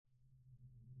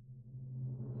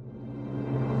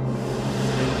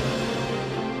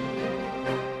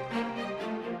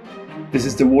This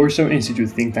is the Warsaw Institute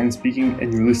think tank speaking,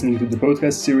 and you're listening to the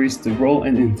podcast series The Role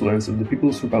and Influence of the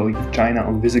People's Republic of China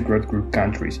on Visegrad Group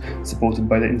countries, supported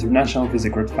by the International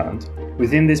Visegrad Fund.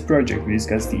 Within this project, we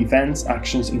discuss the events,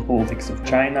 actions, and politics of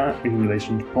China in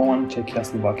relation to Poland, Czechia,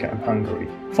 Slovakia, and Hungary.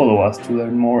 Follow us to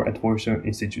learn more at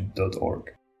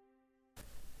warsawinstitute.org.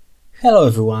 Hello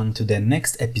everyone to the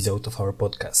next episode of our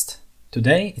podcast.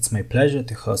 Today it's my pleasure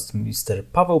to host Mr.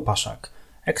 Paweł Paszak,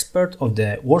 expert of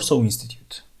the Warsaw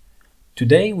Institute.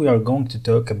 Today we are going to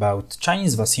talk about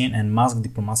Chinese vaccine and mask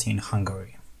diplomacy in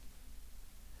Hungary.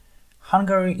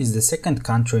 Hungary is the second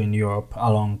country in Europe,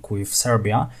 along with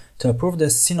Serbia, to approve the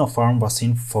Sinopharm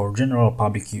vaccine for general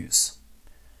public use.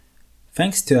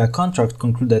 Thanks to a contract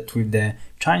concluded with the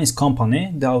Chinese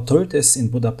company, the authorities in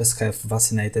Budapest have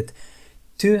vaccinated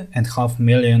 2.5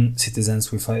 million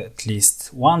citizens with at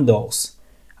least one dose,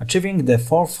 achieving the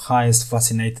fourth highest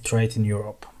vaccinated rate in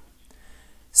Europe.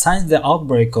 Since the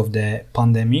outbreak of the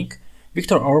pandemic,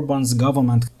 Viktor Orban's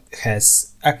government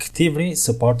has actively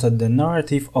supported the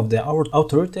narrative of the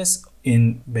authorities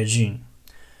in Beijing,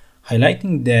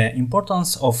 highlighting the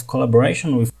importance of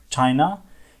collaboration with China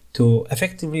to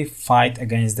effectively fight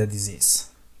against the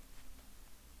disease.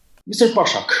 Mr.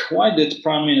 Paszak, why did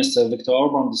Prime Minister Viktor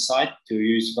Orban decide to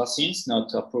use vaccines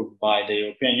not approved by the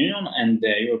European Union and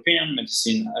the European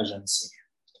Medicine Agency?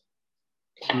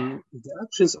 The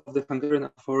actions of the Hungarian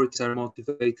authorities are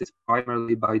motivated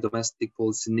primarily by domestic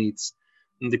policy needs.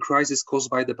 The crisis caused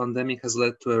by the pandemic has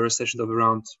led to a recession of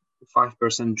around 5%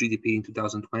 GDP in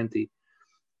 2020.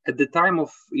 At the time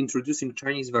of introducing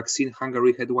Chinese vaccine,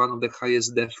 Hungary had one of the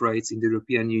highest death rates in the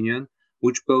European Union,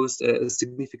 which posed a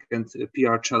significant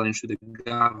PR challenge to the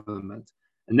government.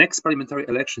 The next parliamentary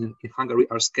elections in Hungary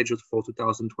are scheduled for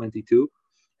 2022,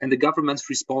 and the government's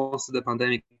response to the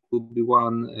pandemic will be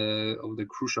one of the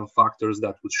crucial factors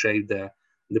that would shape the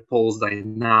polls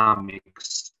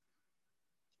dynamics.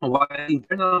 While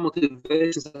internal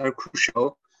motivations are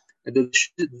crucial, the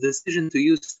decision to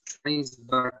use Chinese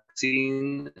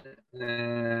vaccine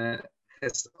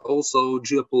has also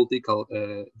geopolitical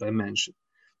dimension.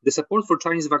 The support for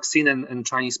Chinese vaccine and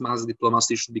Chinese mask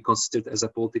diplomacy should be considered as a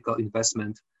political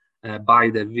investment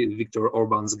by the Viktor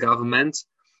Orban's government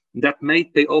that may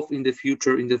pay off in the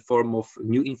future in the form of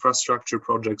new infrastructure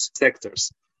projects sectors.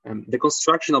 The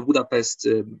construction of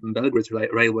Budapest-Belgrade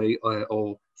Railway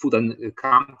or Fudan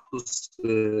Campus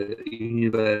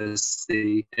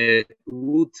University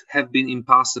would have been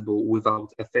impossible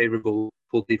without a favorable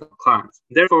political climate.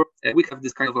 Therefore, we have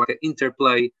this kind of like an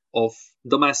interplay of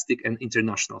domestic and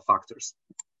international factors.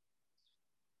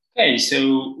 Okay,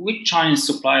 so which Chinese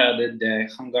supplier did the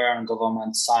Hungarian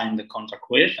government sign the contract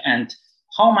with, and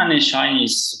how many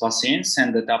Chinese vaccines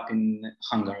ended up in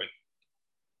Hungary?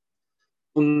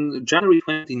 On January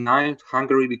 29th,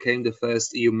 Hungary became the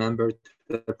first EU member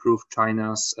to approve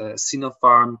China's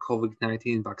Sinopharm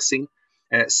COVID-19 vaccine,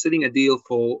 sealing a deal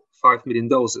for 5 million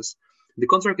doses. The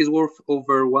contract is worth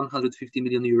over 150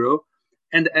 million euro,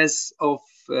 and as of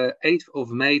 8th of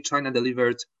May, China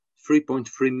delivered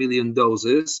 3.3 million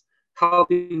doses,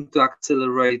 helping to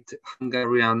accelerate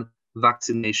Hungarian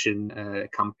vaccination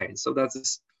campaign. So that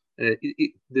is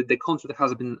the contract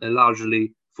has been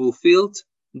largely fulfilled.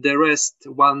 The rest,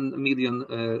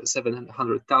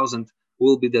 1,700,000,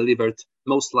 will be delivered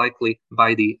most likely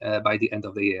by the end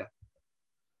of the year.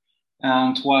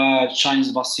 And were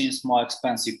Chinese vaccines more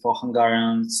expensive for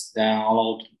Hungarians than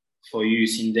allowed for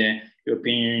use in the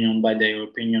European Union by the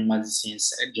European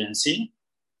Medicines Agency?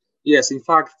 Yes, in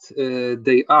fact,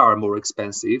 they are more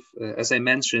expensive. As I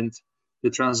mentioned, the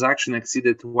transaction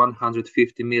exceeded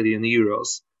 150 million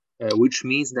euros, which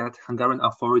means that Hungarian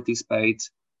authorities paid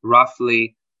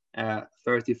roughly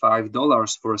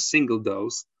 $35 for a single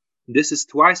dose. This is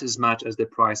twice as much as the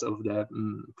price of the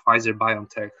Pfizer,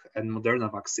 BioNTech, and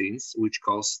Moderna vaccines, which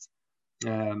cost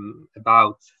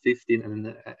about $15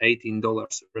 and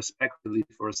 $18 respectively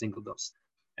for a single dose.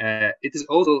 It is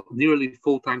also nearly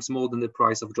 4 times more than the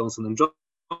price of Johnson & Johnson,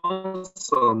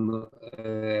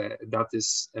 that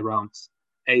is around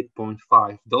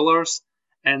 $8.5.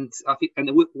 And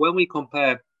when we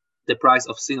compare the price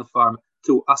of Sinopharm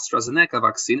to AstraZeneca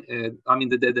vaccine,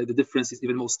 the difference is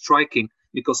even more striking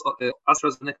because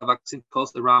AstraZeneca vaccine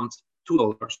costs around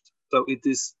 $2. So it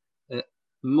is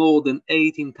more than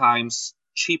 18 times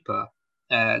cheaper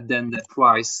than the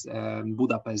price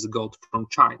Budapest got from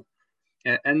China.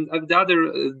 And the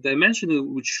other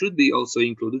dimension which should be also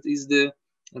included is the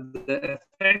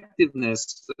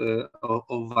effectiveness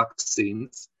of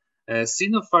vaccines.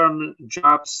 Sinopharm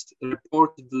jabs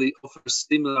reportedly offer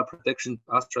similar protection to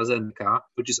AstraZeneca,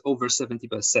 which is over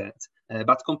 70%.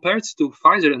 But compared to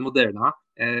Pfizer and Moderna,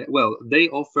 they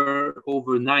offer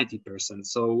over 90%.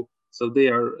 So they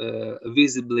are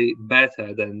visibly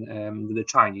better than the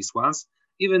Chinese ones,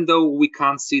 even though we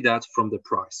can't see that from the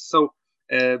price. So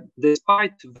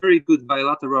despite very good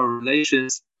bilateral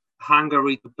relations,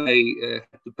 Hungary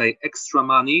had to pay extra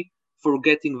money for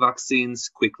getting vaccines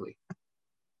quickly.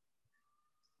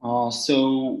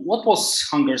 So what was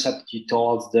Hungary's attitude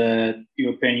towards the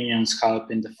European Union's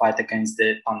help in the fight against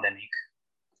the pandemic?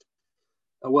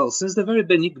 Well, since the very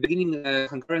beginning,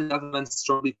 Hungarian government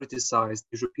strongly criticized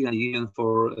the European Union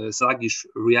for sluggish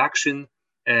reaction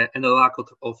and a lack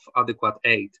of adequate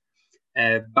aid.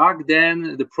 Back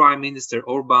then, the Prime Minister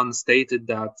Orban stated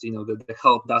that that the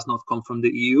help does not come from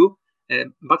the EU,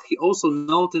 but he also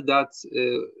noted that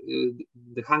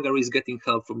the Hungary is getting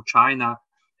help from China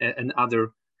and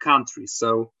other countries.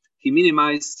 So he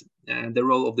minimized the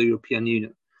role of the European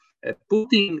Union.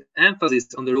 Putting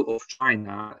emphasis on the role of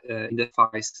China in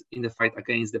the fight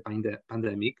against the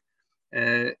pandemic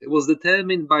was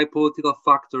determined by political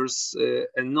factors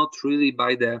and not really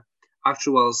by the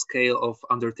actual scale of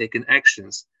undertaken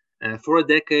actions. For a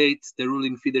decade, the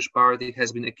ruling Fidesz party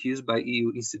has been accused by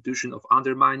EU institutions of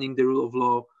undermining the rule of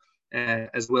law,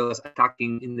 as well as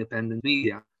attacking independent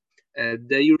media.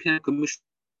 The European Commission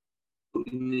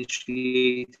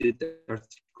initiated the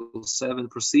Article 7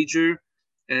 procedure,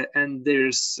 and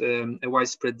there's a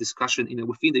widespread discussion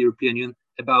within the European Union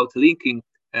about linking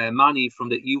money from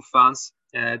the EU funds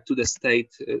to the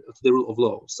state, to the rule of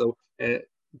law. So the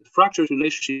fractured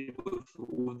relationship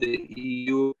with the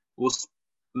EU was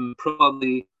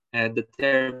probably the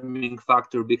determining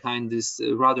factor behind this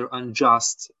rather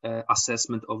unjust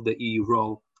assessment of the EU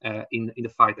role in the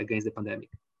fight against the pandemic.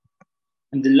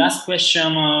 And the last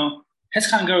question, has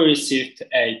Hungary received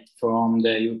aid from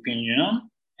the European Union?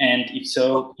 And if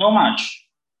so, how much?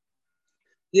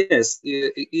 Yes,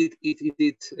 it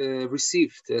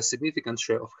received a significant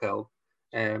share of help.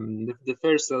 The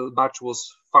first batch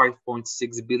was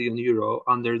 5.6 billion euro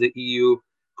under the EU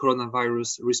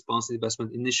Coronavirus Response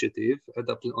Investment Initiative,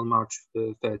 adopted on March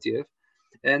 30th.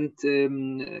 And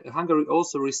Hungary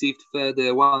also received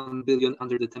further 1 billion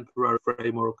under the temporary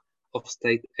framework of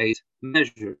state aid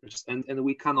measures. And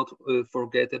we cannot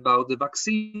forget about the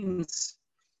vaccines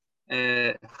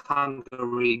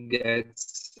Hungary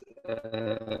gets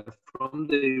from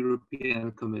the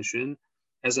European Commission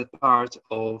as a part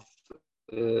of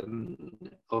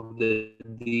the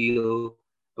deal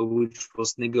which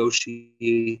was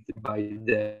negotiated by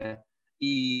the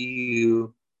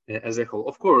EU as a whole.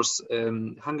 Of course,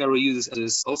 Hungary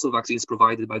uses also vaccines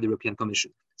provided by the European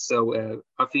Commission. So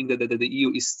I think that the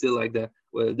EU is still like the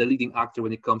leading actor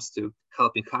when it comes to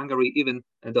helping Hungary, even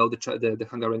though the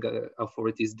Hungarian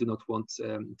authorities do not want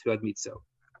to admit so.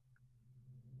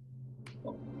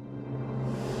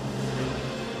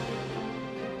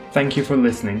 Thank you for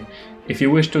listening. If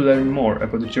you wish to learn more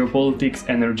about the geopolitics,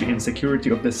 energy and security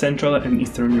of the Central and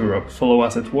Eastern Europe, follow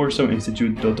us at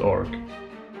warsawinstitute.org.